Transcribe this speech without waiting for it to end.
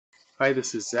Hi,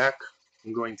 this is Zach.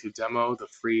 I'm going to demo the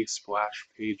free splash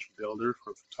page builder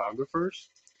for photographers.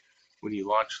 When you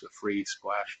launch the free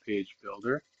splash page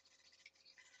builder,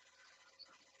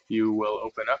 you will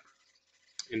open up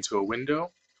into a window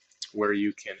where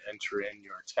you can enter in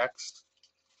your text.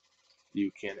 You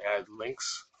can add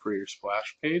links for your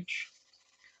splash page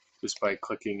just by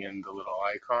clicking in the little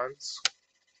icons.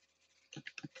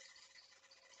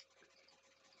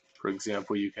 For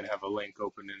example, you can have a link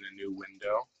open in a new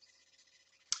window.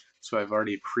 So I've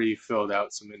already pre-filled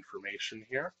out some information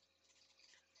here,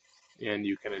 and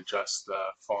you can adjust the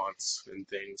fonts and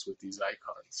things with these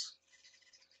icons.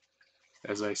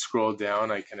 As I scroll down,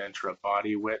 I can enter a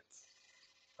body width.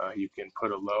 You can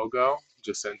put a logo.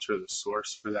 Just enter the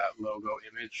source for that logo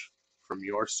image from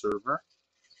your server.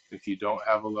 If you don't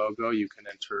have a logo, you can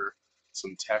enter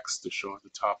some text to show at the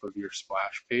top of your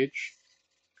splash page.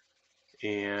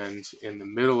 And in the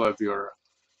middle of your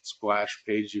splash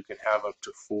page, you can have up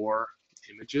to 4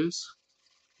 images,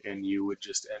 and you would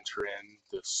just enter in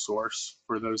the source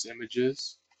for those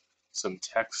images, some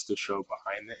text to show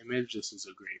behind the image. This is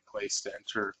a great place to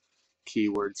enter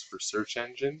keywords for search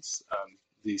engines.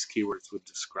 These keywords would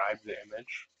describe the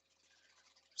image.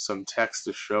 Some text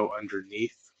to show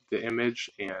underneath the image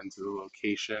and the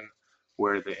location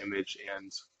where the image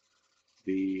and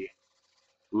the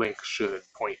link should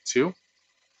point to.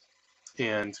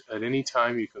 And at any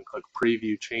time you can click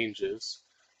preview changes,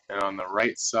 and on the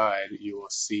right side you will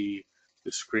see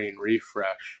the screen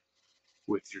refresh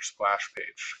with your splash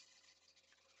page.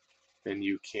 And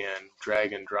you can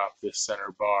drag and drop this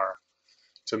center bar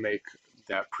to make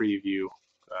that preview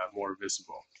more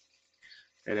visible.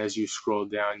 And as you scroll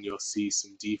down, you'll see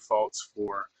some defaults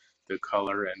for the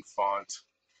color and font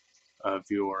of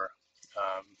your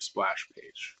splash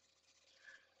page.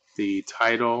 The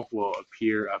title will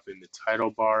appear up in the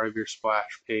title bar of your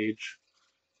splash page.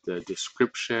 The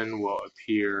description will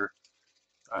appear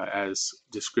as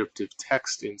descriptive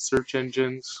text in search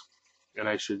engines. And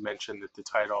I should mention that the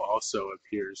title also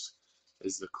appears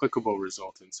as the clickable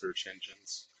result in search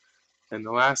engines. And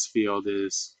the last field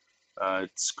is a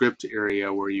script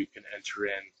area where you can enter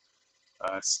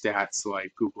in stats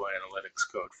like Google Analytics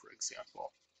code, for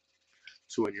example.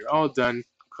 So when you're all done,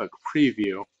 click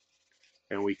preview,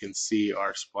 and we can see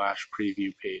our splash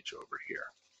preview page over here.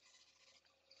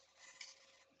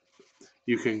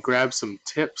 You can grab some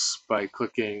tips by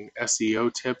clicking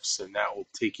SEO tips, and that will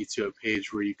take you to a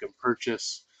page where you can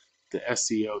purchase the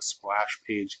SEO splash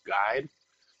page guide.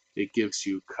 It gives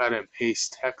you cut and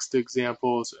paste text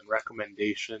examples and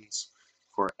recommendations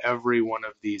for every one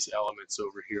of these elements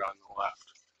over here on the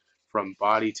left, from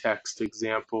body text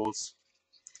examples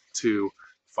to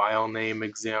file name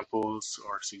examples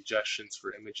or suggestions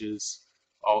for images,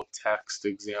 alt text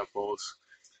examples.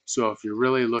 So if you're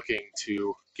really looking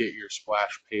to get your splash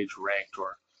page ranked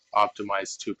or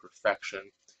optimized to perfection,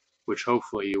 which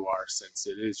hopefully you are since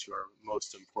it is your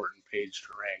most important page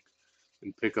to rank,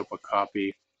 then pick up a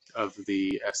copy of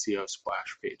the SEO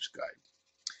splash page guide.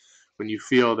 When you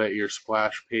feel that your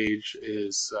splash page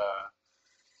is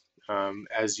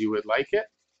as you would like it,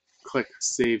 click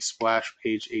Save Splash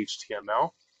Page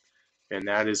HTML, and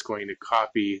that is going to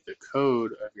copy the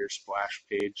code of your splash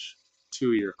page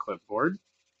to your clipboard.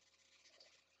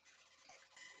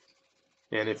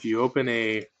 And if you open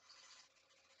a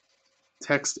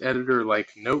text editor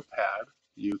like Notepad,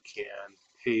 you can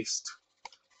paste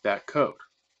that code.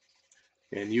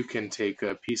 And you can take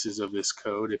pieces of this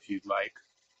code if you'd like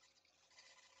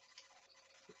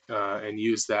and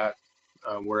use that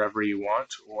wherever you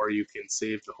want, or you can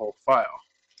save the whole file.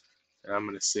 And I'm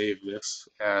going to save this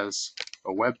as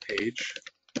a web page,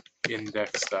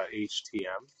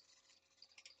 index.htm.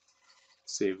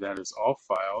 Save that as all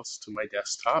files to my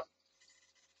desktop.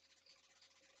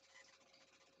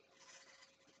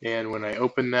 And when I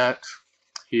open that,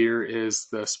 here is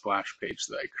the splash page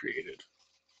that I created.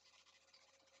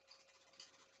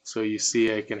 So you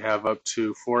see I can have up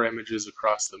to 4 images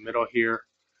across the middle here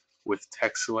with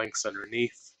text links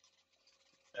underneath,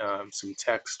 some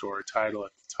text or a title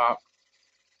at the top,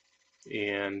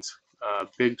 and a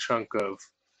big chunk of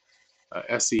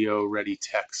SEO ready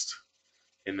text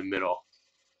in the middle.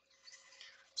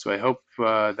 So I hope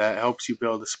that helps you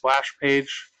build a splash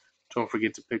page. Don't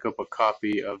forget to pick up a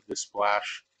copy of the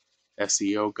Splash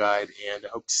SEO guide, and I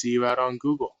hope to see you out on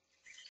Google.